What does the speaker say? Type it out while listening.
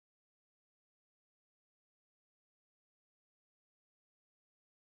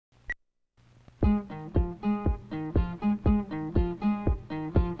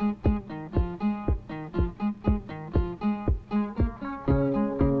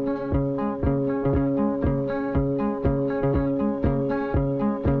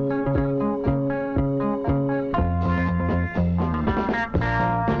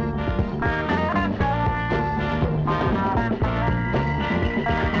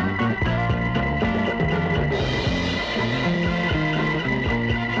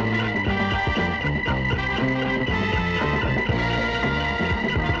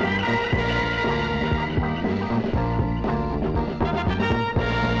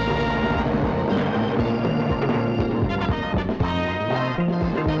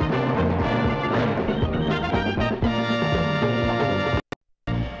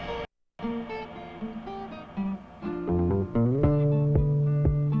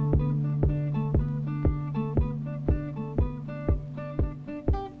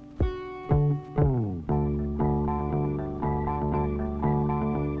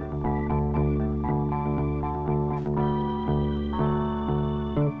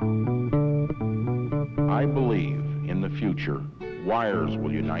future, wires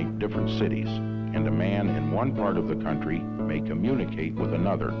will unite different cities, and a man in one part of the country may communicate with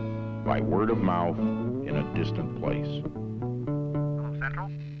another by word of mouth in a distant place. Hello,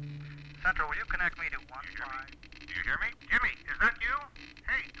 Central? Central, will you connect me to 1-5? Do you hear me? Jimmy, is that you?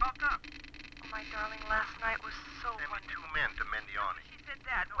 Hey, talk up. Oh, my darling, last night was so wonderful. 2 men to Mendione. She said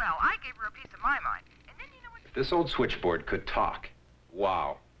that. Well, I gave her a piece of my mind. And then you know what... If this old switchboard could talk,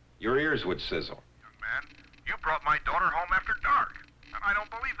 wow, your ears would sizzle. Young man, you brought my daughter home after dark. And I don't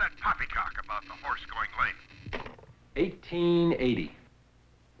believe that poppycock about the horse going late. 1880.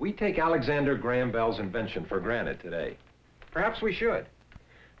 We take Alexander Graham Bell's invention for granted today. Perhaps we should.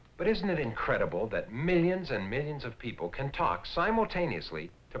 But isn't it incredible that millions and millions of people can talk simultaneously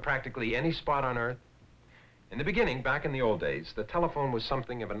to practically any spot on Earth? In the beginning, back in the old days, the telephone was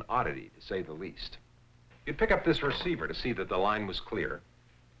something of an oddity, to say the least. You'd pick up this receiver to see that the line was clear.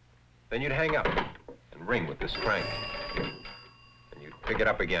 Then you'd hang up and ring with this crank. And you'd pick it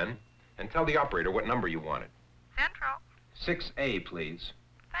up again and tell the operator what number you wanted. Central. 6A, please.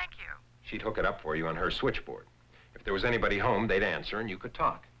 Thank you. She'd hook it up for you on her switchboard. If there was anybody home, they'd answer and you could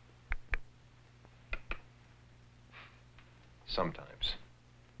talk. Sometimes.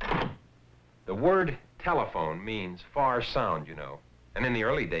 The word telephone means far sound, you know. And in the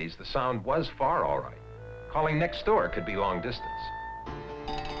early days, the sound was far, all right. Calling next door could be long distance.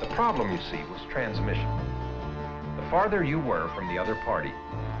 The problem, you see, was transmission. The farther you were from the other party,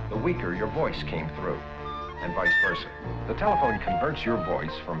 the weaker your voice came through, and vice versa. The telephone converts your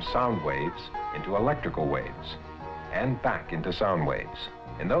voice from sound waves into electrical waves, and back into sound waves.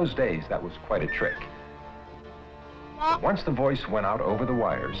 In those days, that was quite a trick. But once the voice went out over the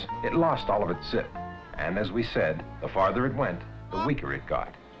wires, it lost all of its zip. And as we said, the farther it went, the weaker it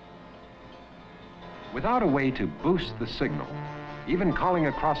got. Without a way to boost the signal, even calling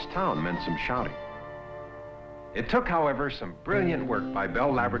across town meant some shouting. It took, however, some brilliant work by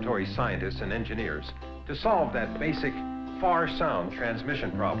Bell Laboratories scientists and engineers to solve that basic far sound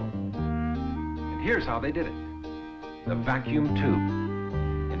transmission problem. And here's how they did it. The vacuum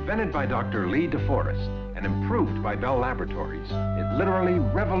tube. Invented by Dr. Lee DeForest and improved by Bell Laboratories, it literally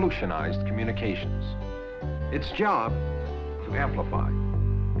revolutionized communications. Its job, to amplify,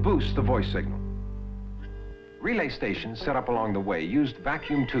 boost the voice signal. Relay stations set up along the way used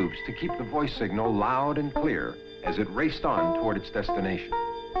vacuum tubes to keep the voice signal loud and clear as it raced on toward its destination,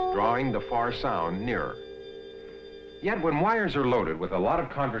 drawing the far sound nearer. Yet when wires are loaded with a lot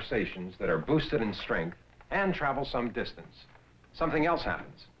of conversations that are boosted in strength and travel some distance, something else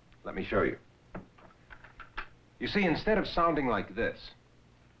happens. Let me show you. You see, instead of sounding like this,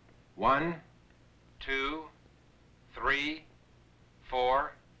 1, 2, 3,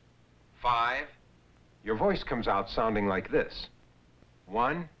 4, 5, your voice comes out sounding like this.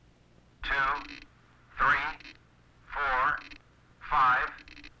 1, 2, 3, 4, 5,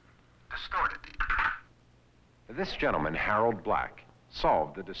 distorted. This gentleman, Harold Black,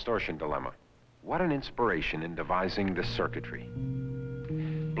 solved the distortion dilemma. What an inspiration in devising the circuitry.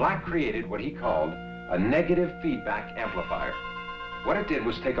 Black created what he called a negative feedback amplifier. What it did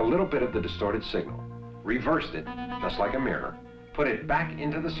was take a little bit of the distorted signal, reversed it, just like a mirror, put it back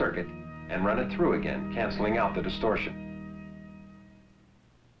into the circuit, and run it through again, canceling out the distortion.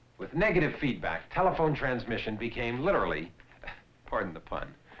 With negative feedback, telephone transmission became literally, pardon the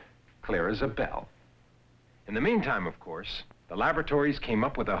pun, clear as a bell. In the meantime, of course, the laboratories came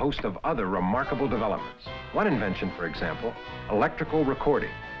up with a host of other remarkable developments. One invention, for example, electrical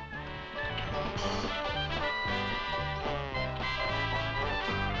recording.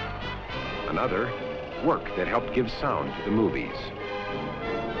 Another, work that helped give sound to the movies.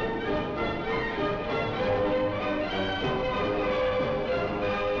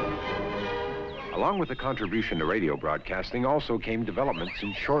 Along with the contribution to radio broadcasting also came developments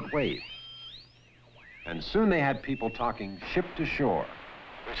in shortwave. And soon they had people talking ship to shore.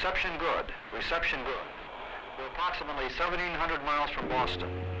 Reception good. Reception good. We're approximately 1,700 miles from Boston.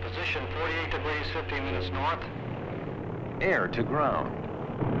 Position 48 degrees 15 minutes north. Air to ground.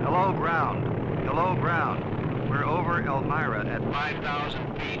 Hello, ground. Hello, ground. We're over Elmira at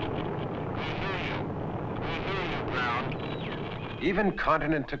 5,000 feet. We hear you. We hear you, ground. Even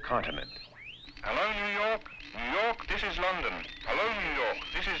continent to continent. Hello, New York. New York, this is London. Hello, New York.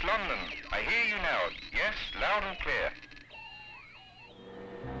 This is London. I hear you now. Yes, loud and clear.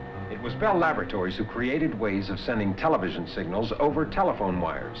 It was Bell Laboratories who created ways of sending television signals over telephone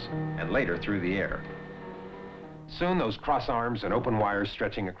wires, and later through the air. Soon those cross arms and open wires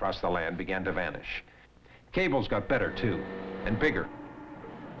stretching across the land began to vanish. Cables got better too, and bigger.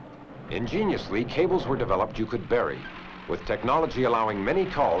 Ingeniously, cables were developed you could bury, with technology allowing many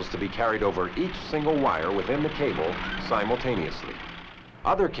calls to be carried over each single wire within the cable simultaneously.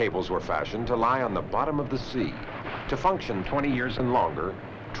 Other cables were fashioned to lie on the bottom of the sea, to function 20 years and longer,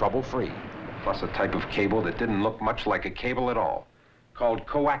 trouble-free, plus a type of cable that didn't look much like a cable at all, called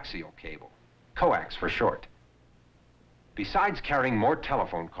coaxial cable, coax for short. Besides carrying more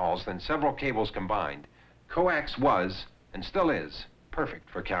telephone calls than several cables combined, coax was, and still is, perfect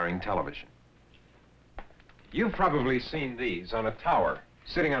for carrying television. You've probably seen these on a tower,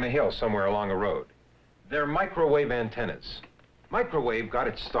 sitting on a hill somewhere along a road. They're microwave antennas. Microwave got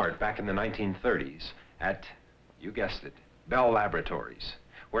its start back in the 1930s at, you guessed it, Bell Laboratories,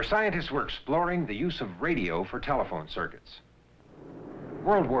 where scientists were exploring the use of radio for telephone circuits.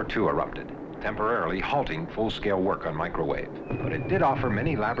 World War II erupted, temporarily halting full-scale work on microwave, but it did offer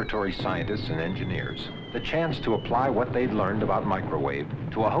many laboratory scientists and engineers the chance to apply what they'd learned about microwave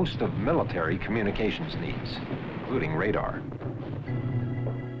to a host of military communications needs, including radar.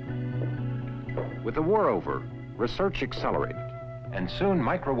 With the war over, research accelerated, and soon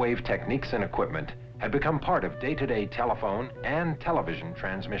microwave techniques and equipment had become part of day-to-day telephone and television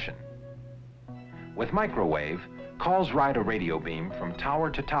transmission. With microwave, calls ride a radio beam from tower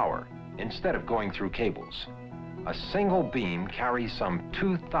to tower instead of going through cables. A single beam carries some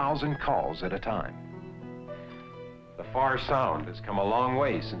 2,000 calls at a time. The far sound has come a long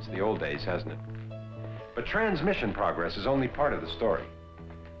way since the old days, hasn't it? But transmission progress is only part of the story.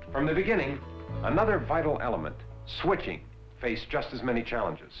 From the beginning, another vital element, switching, faced just as many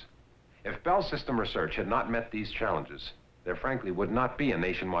challenges. If Bell System research had not met these challenges, there frankly would not be a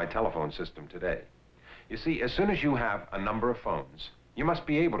nationwide telephone system today. You see, as soon as you have a number of phones, you must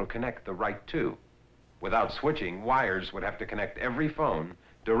be able to connect the right two. Without switching, wires would have to connect every phone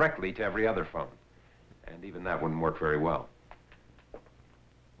directly to every other phone. And even that wouldn't work very well.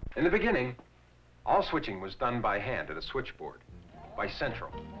 In the beginning, all switching was done by hand at a switchboard, by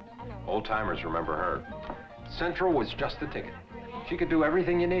Central. Old-timers remember her. Central was just the ticket. She could do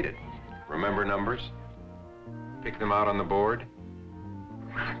everything you needed. Remember numbers, pick them out on the board,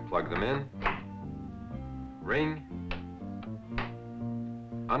 plug them in, ring,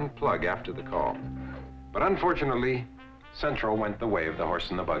 unplug after the call. But unfortunately, Central went the way of the horse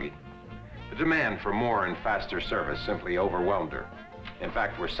and the buggy. The demand for more and faster service simply overwhelmed her. In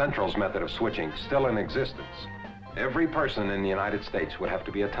fact, were Central's method of switching still in existence, every person in the United States would have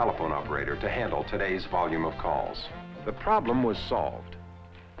to be a telephone operator to handle today's volume of calls. The problem was solved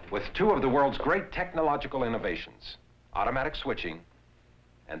with two of the world's great technological innovations, automatic switching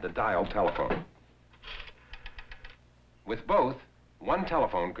and the dial telephone. With both, one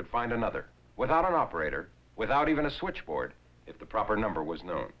telephone could find another, without an operator, without even a switchboard, if the proper number was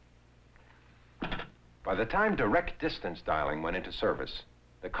known. By the time direct distance dialing went into service,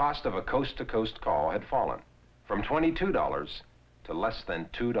 the cost of a coast-to-coast call had fallen from $22 to less than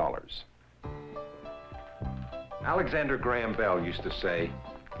 $2. Alexander Graham Bell used to say,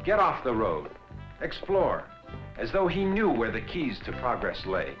 "Get off the road, explore," as though he knew where the keys to progress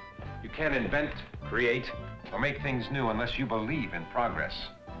lay. You can't invent, create, or make things new unless you believe in progress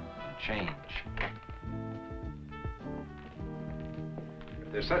and change.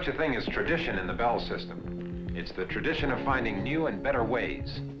 If there's such a thing as tradition in the Bell system, it's the tradition of finding new and better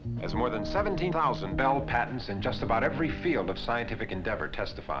ways, as more than 17,000 Bell patents in just about every field of scientific endeavor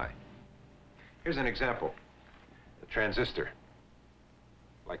testify. Here's an example, the transistor.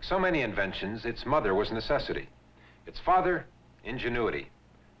 Like so many inventions, its mother was necessity. Its father, ingenuity,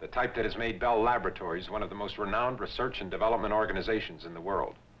 the type that has made Bell Laboratories one of the most renowned research and development organizations in the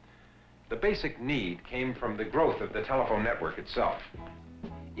world. The basic need came from the growth of the telephone network itself.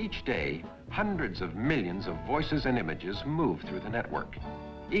 Each day, hundreds of millions of voices and images move through the network.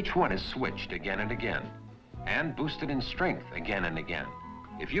 Each one is switched again and again, and boosted in strength again and again.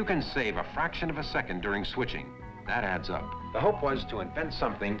 If you can save a fraction of a second during switching, that adds up. The hope was to invent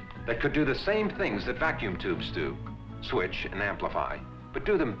something that could do the same things that vacuum tubes do, switch and amplify, but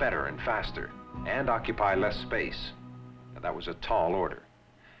do them better and faster, and occupy less space. Now, that was a tall order.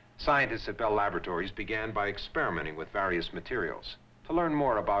 Scientists at Bell Laboratories began by experimenting with various materials to learn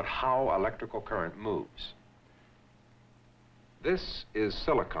more about how electrical current moves. This is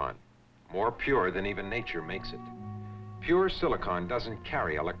silicon, more pure than even nature makes it. Pure silicon doesn't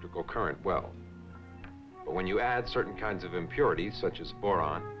carry electrical current well. But when you add certain kinds of impurities, such as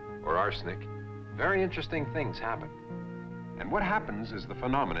boron or arsenic, very interesting things happen. And what happens is the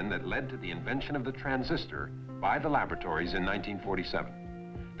phenomenon that led to the invention of the transistor by the laboratories in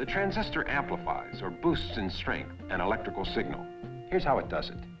 1947. The transistor amplifies or boosts in strength an electrical signal. Here's how it does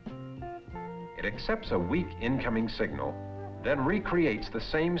it. It accepts a weak incoming signal, then recreates the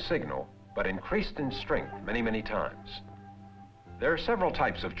same signal, but increased in strength many, many times. There are several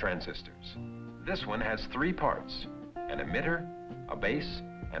types of transistors. This one has 3 parts: an emitter, a base,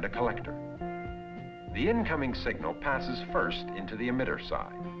 and a collector. The incoming signal passes first into the emitter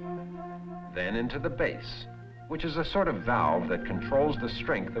side, then into the base, which is a sort of valve that controls the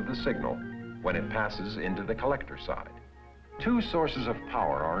strength of the signal when it passes into the collector side. 2 sources of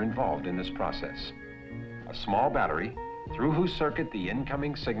power are involved in this process: a small battery, through whose circuit the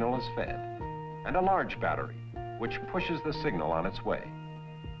incoming signal is fed, and a large battery, which pushes the signal on its way.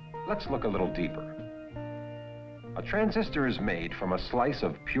 Let's look a little deeper. A transistor is made from a slice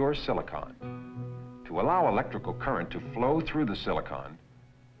of pure silicon. To allow electrical current to flow through the silicon,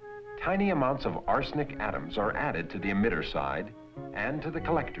 tiny amounts of arsenic atoms are added to the emitter side and to the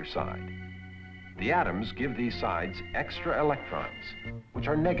collector side. The atoms give these sides extra electrons, which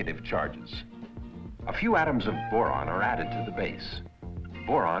are negative charges. A few atoms of boron are added to the base.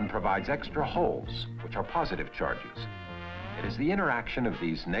 Boron provides extra holes, which are positive charges. It is the interaction of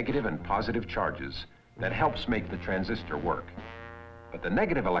these negative and positive charges that helps make the transistor work. But the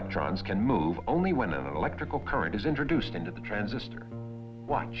negative electrons can move only when an electrical current is introduced into the transistor.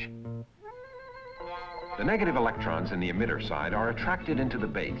 Watch. The negative electrons in the emitter side are attracted into the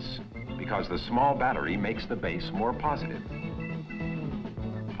base because the small battery makes the base more positive.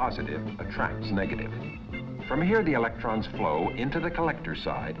 Positive attracts negative. From here, the electrons flow into the collector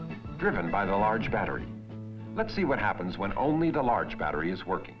side, driven by the large battery. Let's see what happens when only the large battery is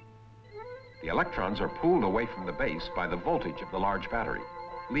working. The electrons are pulled away from the base by the voltage of the large battery,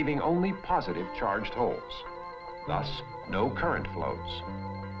 leaving only positive charged holes. Thus, no current flows.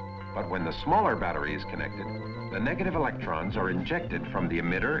 But when the smaller battery is connected, the negative electrons are injected from the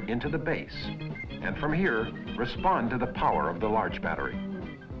emitter into the base, and from here, respond to the power of the large battery.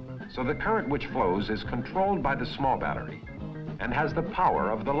 So the current which flows is controlled by the small battery and has the power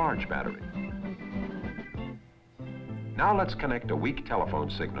of the large battery. Now let's connect a weak telephone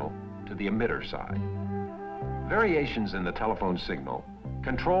signal to the emitter side. Variations in the telephone signal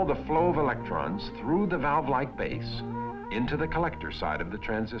control the flow of electrons through the valve-like base into the collector side of the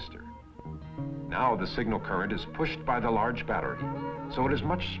transistor. Now the signal current is pushed by the large battery, so it is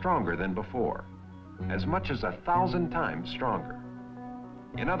much stronger than before, as much as 1,000 times stronger.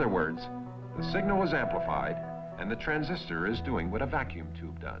 In other words, the signal is amplified and the transistor is doing what a vacuum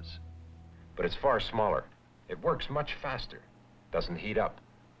tube does. But it's far smaller. It works much faster, doesn't heat up,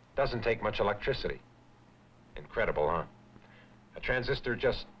 doesn't take much electricity. Incredible, huh? A transistor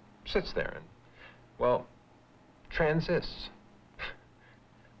just sits there and, well, transists.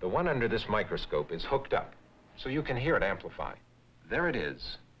 The one under this microscope is hooked up, so you can hear it amplify. There it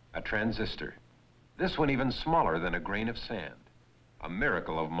is, a transistor. This one even smaller than a grain of sand. A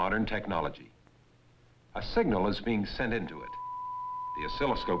miracle of modern technology. A signal is being sent into it. The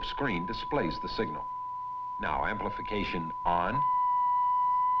oscilloscope screen displays the signal. Now, amplification on,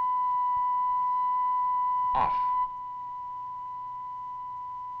 off.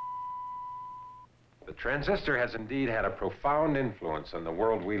 The transistor has indeed had a profound influence on the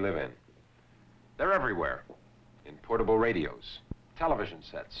world we live in. They're everywhere, in portable radios, television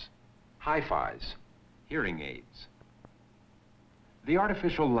sets, hi-fis, hearing aids. The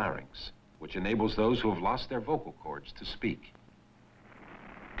artificial larynx, which enables those who have lost their vocal cords to speak.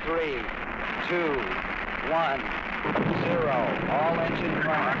 3, 2, 1, 0. All engine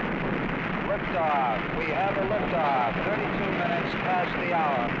running. Liftoff. We have a liftoff. 32 minutes past the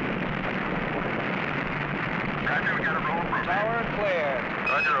hour. Roger, we got a roll from Tower cleared.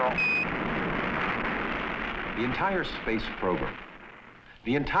 Roger, roll. The entire space program,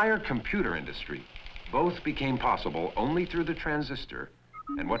 the entire computer industry, both became possible only through the transistor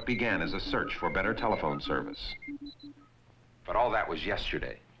and what began as a search for better telephone service. But all that was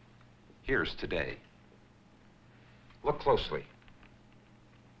yesterday. Here's today. Look closely.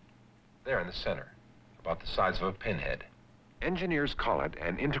 There in the center, about the size of a pinhead. Engineers call it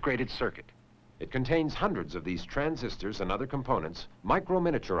an integrated circuit. It contains hundreds of these transistors and other components,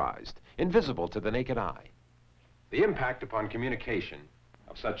 micro-miniaturized, invisible to the naked eye. The impact upon communication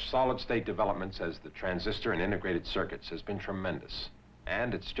of such solid-state developments as the transistor and integrated circuits has been tremendous,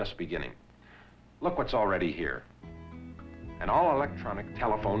 and it's just beginning. Look what's already here. An all-electronic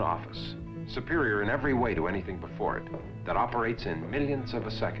telephone office, superior in every way to anything before it, that operates in millionths of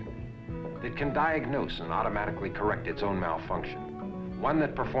a second. It can diagnose and automatically correct its own malfunction. One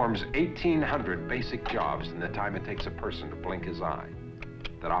that performs 1,800 basic jobs in the time it takes a person to blink his eye.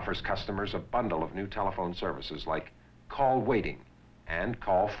 That offers customers a bundle of new telephone services like call waiting and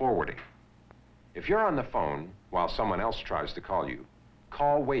call forwarding. If you're on the phone while someone else tries to call you,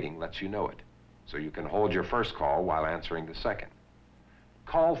 call waiting lets you know it, so you can hold your first call while answering the second.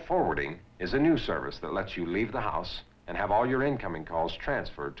 Call forwarding is a new service that lets you leave the house and have all your incoming calls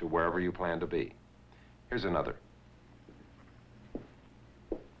transferred to wherever you plan to be. Here's another.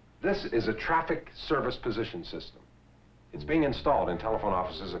 This is a traffic service position system. It's being installed in telephone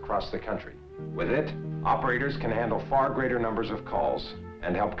offices across the country. With it, operators can handle far greater numbers of calls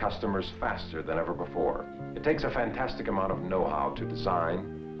and help customers faster than ever before. It takes a fantastic amount of know-how to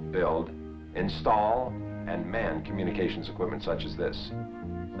design, build, install, and man communications equipment such as this.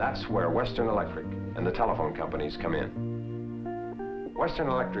 That's where Western Electric and the telephone companies come in. Western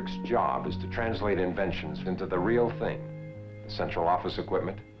Electric's job is to translate inventions into the real thing. The central office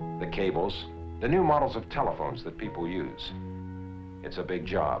equipment, the cables, the new models of telephones that people use. It's a big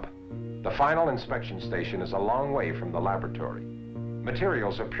job. The final inspection station is a long way from the laboratory.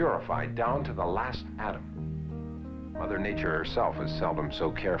 Materials are purified down to the last atom. Mother Nature herself is seldom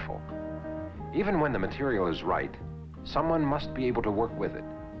so careful. Even when the material is right, someone must be able to work with it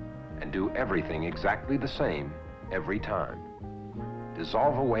and do everything exactly the same every time.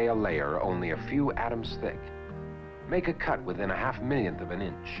 Dissolve away a layer only a few atoms thick. Make a cut within a 0.5 of an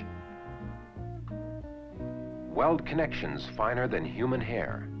inch. Weld connections finer than human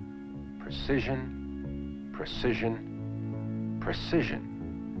hair. Precision, precision,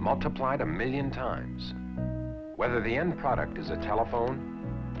 precision, multiplied 1,000,000 times. Whether the end product is a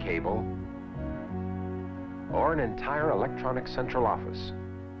telephone, cable, or an entire electronic central office,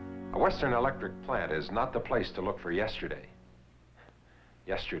 a Western Electric plant is not the place to look for yesterday.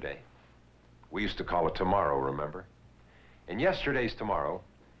 Yesterday. We used to call it tomorrow, remember? In yesterday's tomorrow,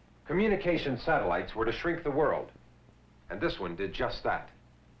 communication satellites were to shrink the world, and this one did just that.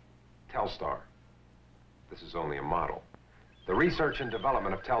 Telstar. This is only a model. The research and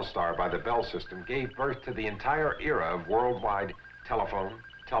development of Telstar by the Bell system gave birth to the entire era of worldwide telephone,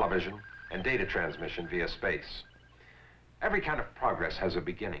 television, and data transmission via space. Every kind of progress has a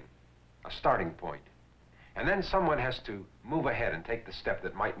beginning, a starting point, and then someone has to move ahead and take the step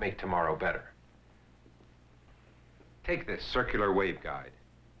that might make tomorrow better. Take this circular waveguide.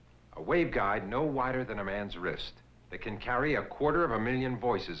 A waveguide no wider than a man's wrist that can carry 250,000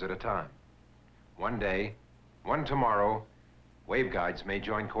 voices at a time. One day, one tomorrow, waveguides may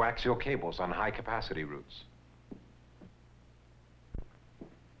join coaxial cables on high-capacity routes.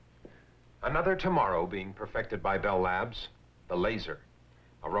 Another tomorrow being perfected by Bell Labs, the laser,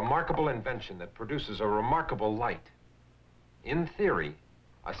 a remarkable invention that produces a remarkable light. In theory,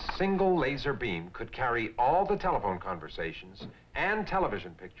 a single laser beam could carry all the telephone conversations and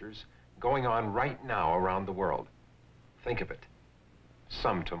television pictures going on right now around the world. Think of it.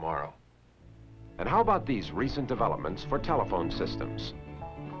 Some tomorrow. And how about these recent developments for telephone systems?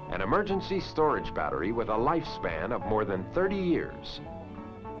 An emergency storage battery with a lifespan of more than 30 years.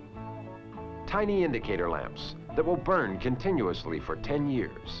 Tiny indicator lamps that will burn continuously for 10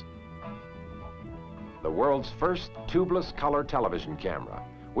 years. The world's first tubeless color television camera,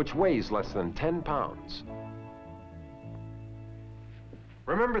 which weighs less than 10 pounds.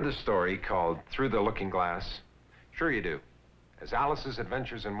 Remember the story called Through the Looking Glass? Sure you do. As Alice's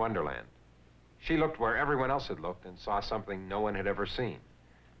Adventures in Wonderland. She looked where everyone else had looked and saw something no one had ever seen.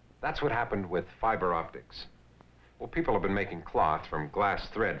 That's what happened with fiber optics. Well, people have been making cloth from glass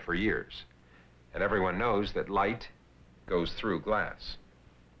thread for years, and everyone knows that light goes through glass.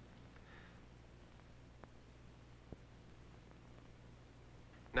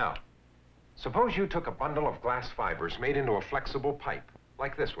 Now, suppose you took a bundle of glass fibers made into a flexible pipe,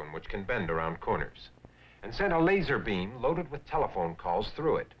 like this one, which can bend around corners, and sent a laser beam loaded with telephone calls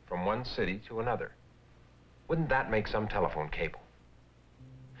through it from one city to another. Wouldn't that make some telephone cable?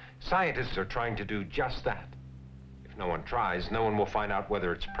 Scientists are trying to do just that. If no one tries, no one will find out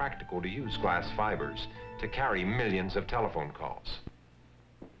whether it's practical to use glass fibers to carry millions of telephone calls.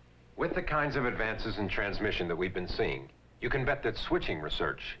 With the kinds of advances in transmission that we've been seeing, you can bet that switching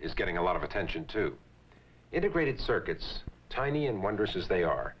research is getting a lot of attention too. Integrated circuits, tiny and wondrous as they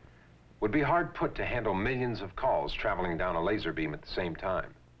are, would be hard put to handle millions of calls traveling down a laser beam at the same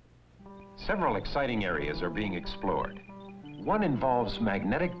time. Several exciting areas are being explored. One involves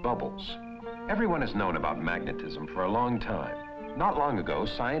magnetic bubbles. Everyone has known about magnetism for a long time. Not long ago,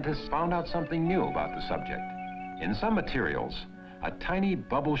 scientists found out something new about the subject. In some materials, a tiny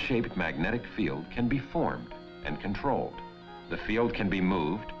bubble-shaped magnetic field can be formed and controlled. The field can be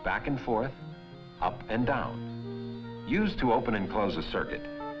moved back and forth, up and down. Used to open and close a circuit,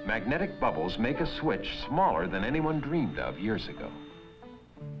 magnetic bubbles make a switch smaller than anyone dreamed of years ago.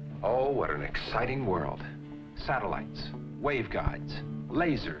 Oh, what an exciting world. Satellites, waveguides,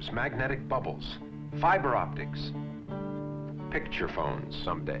 lasers, magnetic bubbles, fiber optics, picture phones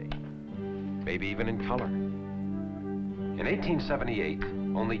someday, maybe even in color. In 1878,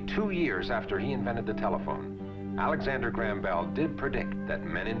 only 2 years after he invented the telephone, Alexander Graham Bell did predict that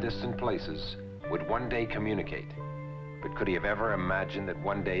men in distant places would one day communicate. But could he have ever imagined that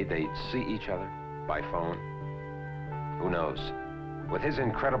one day they'd see each other by phone? Who knows? With his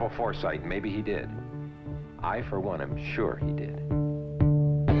incredible foresight, maybe he did. I, for one, am sure he did.